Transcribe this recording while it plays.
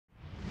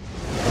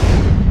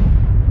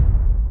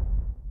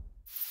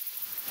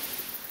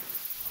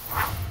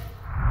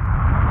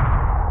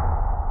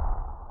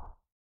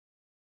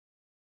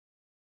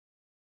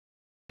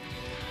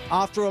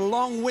After a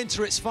long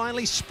winter, it's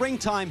finally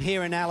springtime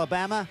here in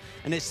Alabama,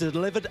 and it's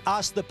delivered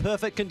us the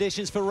perfect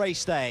conditions for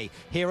race day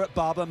here at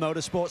Barber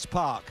Motorsports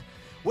Park.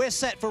 We're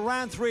set for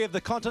round 3 of the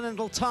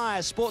Continental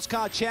Tire Sports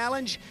Car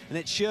Challenge, and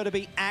it's sure to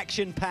be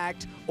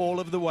action-packed all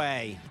of the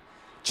way.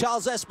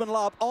 Charles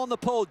Espenlaub on the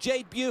pole,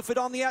 Jade Buford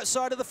on the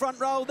outside of the front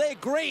row. They're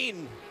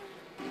green.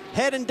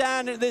 Heading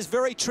down into this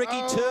very tricky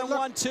turn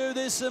 1-2.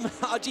 There's some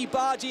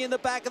argy-bargy in the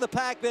back of the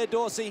pack there,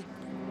 Dorsey.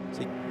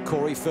 See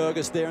Corey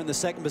Fergus there in the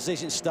second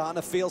position, starting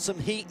to feel some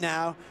heat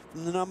now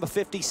from the number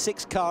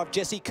 56 car of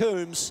Jesse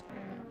Coombs.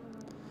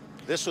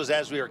 This was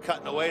as we were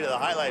cutting away to the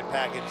highlight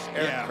package.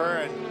 Eric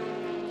Curran.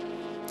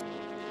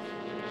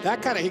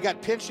 That kind of, he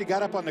got pinched, he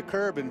got up on the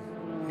curb, and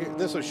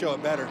this will show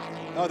it better.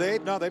 Oh, they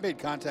made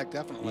contact,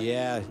 definitely.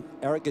 Yeah,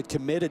 Eric had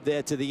committed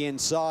there to the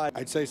inside.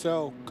 I'd say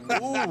so.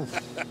 Ooh.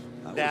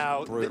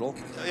 Now, brutal.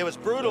 It was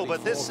brutal,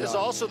 but this is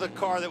also the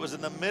car that was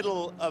in the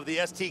middle of the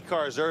ST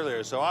cars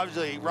earlier. So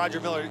obviously, Roger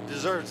Miller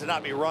deserves to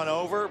not be run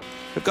over.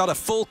 We've got a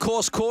full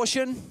course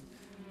caution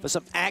for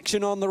some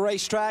action on the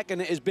racetrack,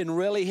 and it has been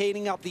really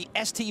heating up. The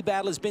ST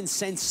battle has been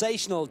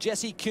sensational.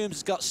 Jesse Coombs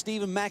has got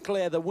Stephen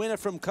McAleer, the winner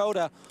from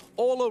Coda,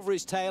 all over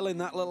his tail in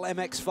that little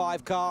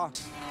MX-5 car.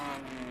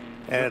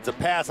 And it's a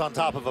pass on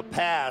top of a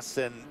pass,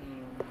 and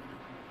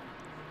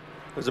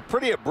it was a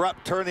pretty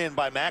abrupt turn-in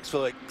by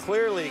Maxwell. It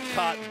clearly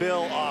caught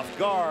Bill off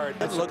guard.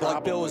 It looked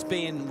like Bill was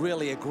being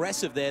really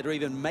aggressive there to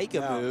even make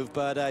a move,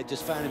 but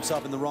just found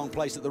himself in the wrong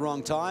place at the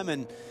wrong time.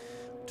 And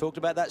talked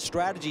about that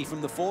strategy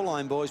from the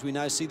 4-line boys. We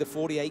now see the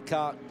 48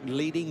 car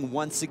leading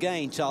once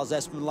again. Charles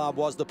Espenlaub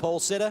was the pole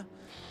sitter.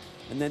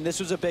 And then this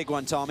was a big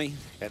one, Tommy.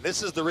 And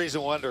this is the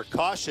reason we're under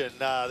caution.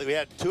 We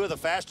had 2 of the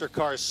faster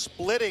cars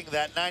splitting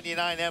that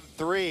 99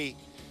 M3.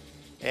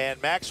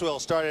 And Maxwell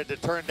started to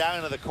turn down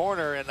into the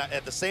corner, and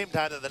at the same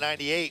time that the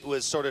 98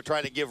 was sort of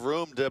trying to give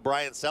room to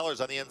Brian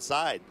Sellers on the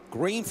inside.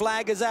 Green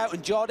flag is out,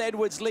 and John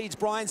Edwards leads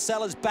Brian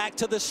Sellers back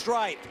to the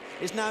stripe.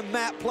 It's now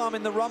Matt Plum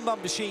in the Rum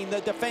Bum machine, the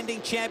defending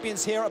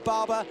champions here at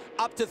Barber,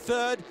 up to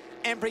 3rd.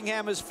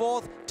 Empringham is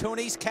 4th,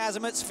 Tony's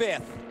Casimets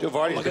 5th.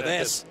 Duvardy's been in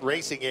this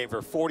racing game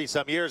for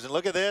 40-some years, and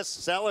look at this,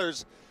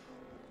 Sellers.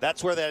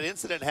 That's where that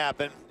incident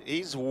happened.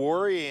 He's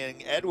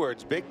worrying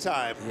Edwards big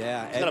time.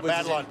 Yeah, he's got to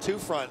battle on 2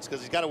 fronts because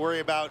he's got to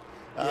worry about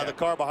the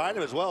car behind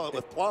him as well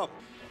with Plum.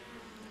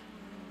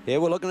 Here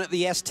we're looking at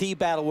the ST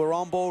battle. We're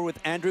on board with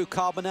Andrew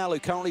Carbonell, who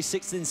currently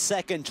sits in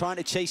 2nd, trying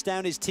to chase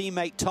down his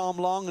teammate Tom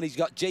Long, and he's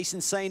got Jason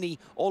Saney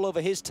all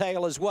over his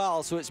tail as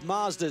well. So it's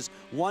Mazda's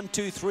 1,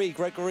 2, 3,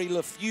 Gregory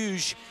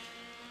Lafuge.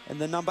 And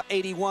the number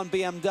 81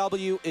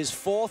 BMW is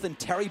 4th, and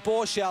Terry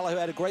Borschel, who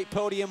had a great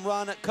podium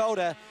run at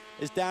Coda,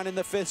 is down in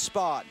the 5th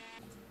spot.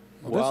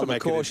 Well, the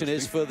caution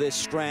is for this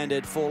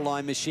stranded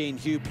 4-line machine.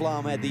 Hugh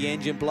Plum had the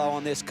engine blow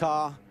on this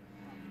car,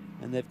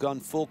 and they've gone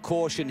full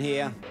caution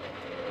here.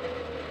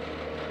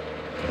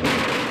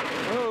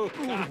 Oh,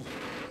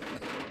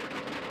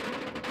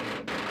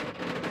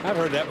 I've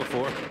heard that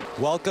before.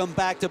 Welcome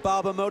back to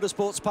Barber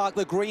Motorsports Park.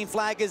 The green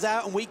flag is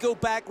out, and we go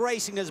back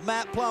racing as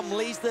Matt Plum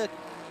leads the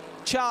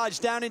charge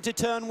down into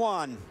turn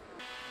 1.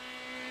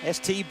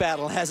 ST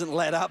battle hasn't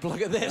let up.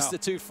 Look at this. The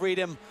 2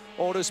 Freedom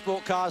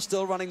Autosport cars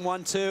still running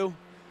 1-2,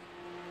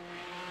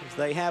 as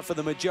they have for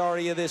the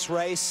majority of this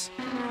race.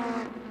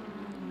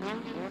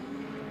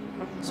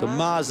 So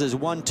Mazda's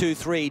 1, 2,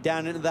 3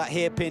 down into that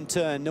hairpin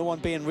turn. No one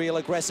being real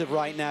aggressive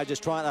right now,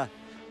 just trying to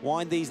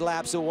wind these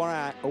laps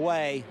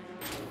away.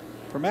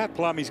 For Matt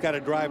Plum, he's got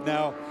to drive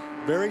now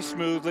very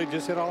smoothly,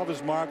 just hit all of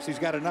his marks. He's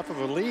got enough of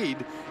a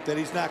lead that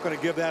he's not going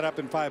to give that up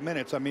in 5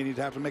 minutes. I mean, he'd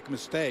have to make a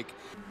mistake.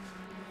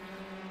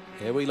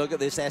 Here we look at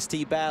this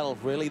ST battle.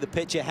 Really, the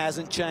picture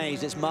hasn't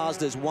changed. It's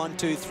Mazda's 1,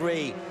 2,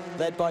 3,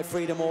 led by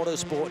Freedom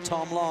Autosport,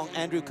 Tom Long,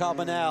 Andrew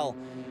Carbonell.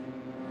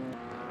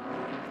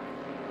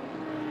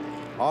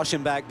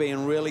 Aschenbach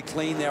being really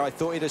clean there. I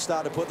thought he'd have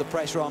started to put the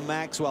pressure on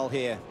Maxwell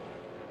here.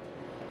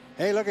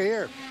 Hey, look at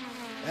here.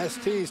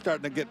 ST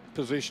starting to get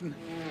position.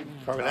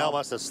 Carbonell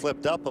must have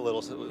slipped up a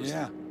little, so it was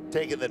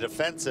taking the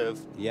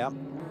defensive. Yep.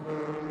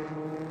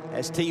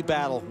 ST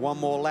battle, 1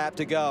 more lap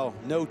to go.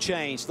 No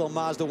change, still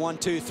Mazda 1,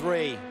 2,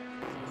 3.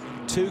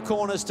 2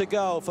 corners to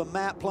go for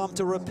Matt Plum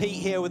to repeat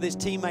here with his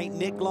teammate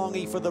Nick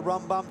Longy for the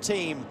Rum Bum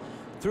team.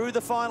 Through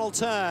the final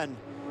turn,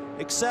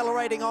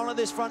 accelerating onto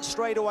this front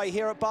straightaway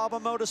here at Barber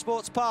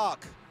Motorsports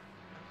Park.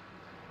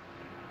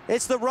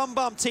 It's the Rum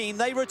Bum team.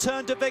 They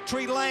return to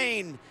victory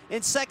lane.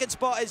 In 2nd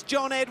spot is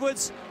John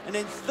Edwards, and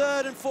in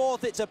 3rd and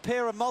 4th, it's a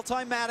pair of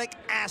Multimatic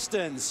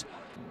Astons.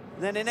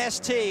 And then in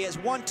ST, it's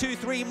 1, 2,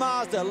 3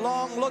 Mazda.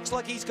 Long looks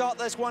like he's got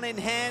this one in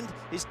hand.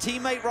 His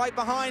teammate right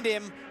behind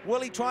him. Will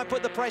he try and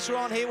put the pressure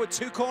on here with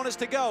 2 corners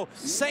to go?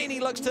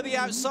 Saney looks to the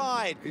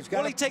outside.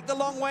 Will he take the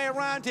long way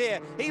around here?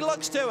 He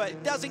looks to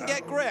it, doesn't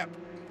get grip.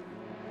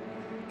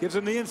 Gives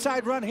him the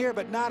inside run here,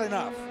 but not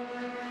enough.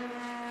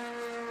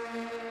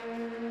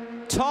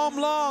 Tom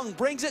Long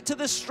brings it to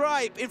the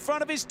stripe in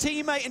front of his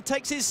teammate and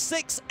takes his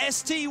 6th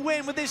ST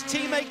win with his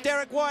teammate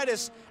Derek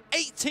Whitus.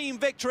 8-team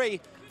victory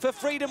for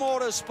Freedom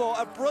Autosport.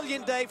 A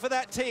brilliant day for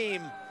that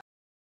team.